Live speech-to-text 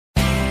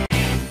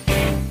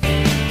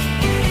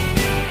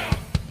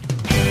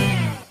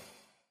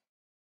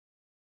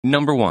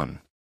Number 1.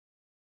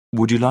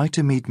 Would you like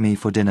to meet me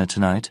for dinner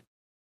tonight?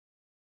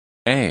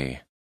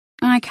 A.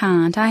 I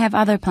can't. I have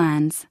other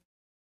plans.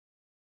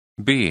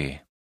 B.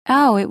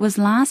 Oh, it was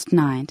last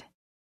night.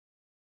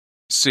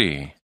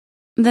 C.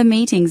 The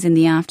meeting's in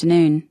the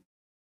afternoon.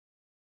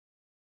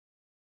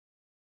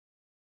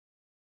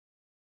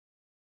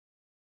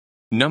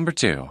 Number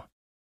 2.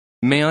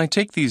 May I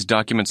take these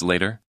documents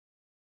later?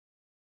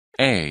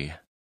 A.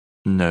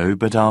 No,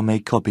 but I'll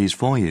make copies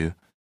for you.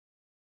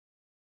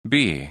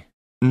 B.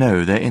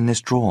 No, they're in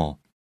this drawer.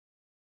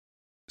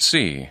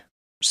 C.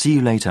 See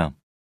you later.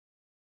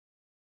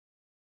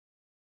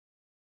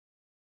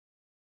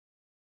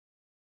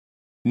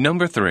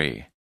 Number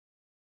 3.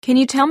 Can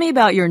you tell me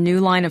about your new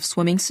line of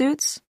swimming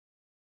suits?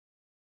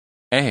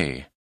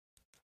 A.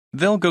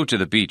 They'll go to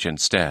the beach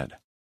instead.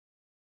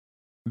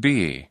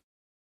 B.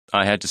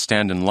 I had to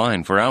stand in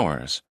line for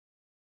hours.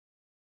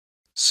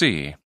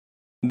 C.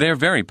 They're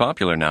very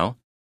popular now.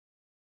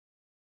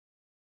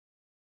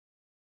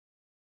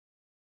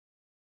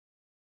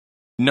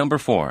 Number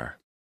 4.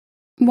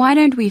 Why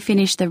don't we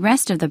finish the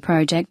rest of the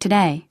project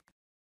today?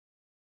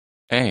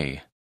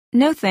 A.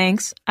 No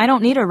thanks, I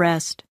don't need a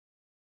rest.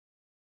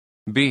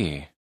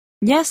 B.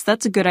 Yes,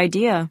 that's a good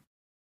idea.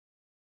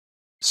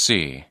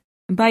 C.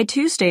 By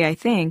Tuesday, I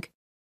think.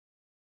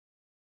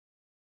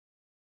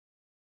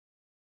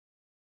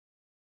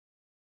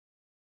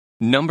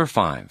 Number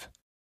 5.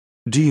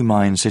 Do you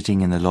mind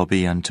sitting in the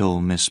lobby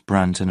until Miss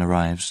Branton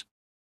arrives?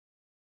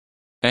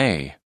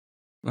 A.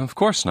 Of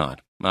course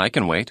not. I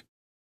can wait.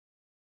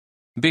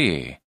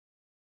 B.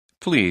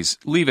 Please,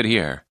 leave it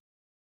here.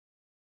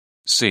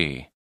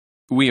 C.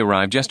 We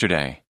arrived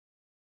yesterday.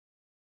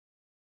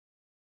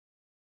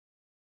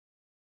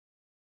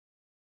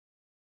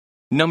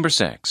 Number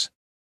 6.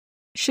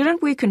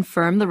 Shouldn't we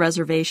confirm the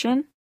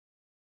reservation?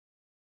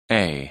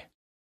 A.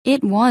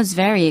 It was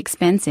very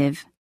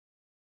expensive.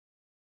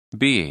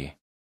 B.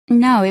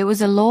 No, it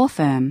was a law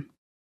firm.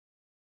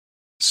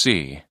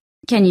 C.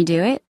 Can you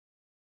do it?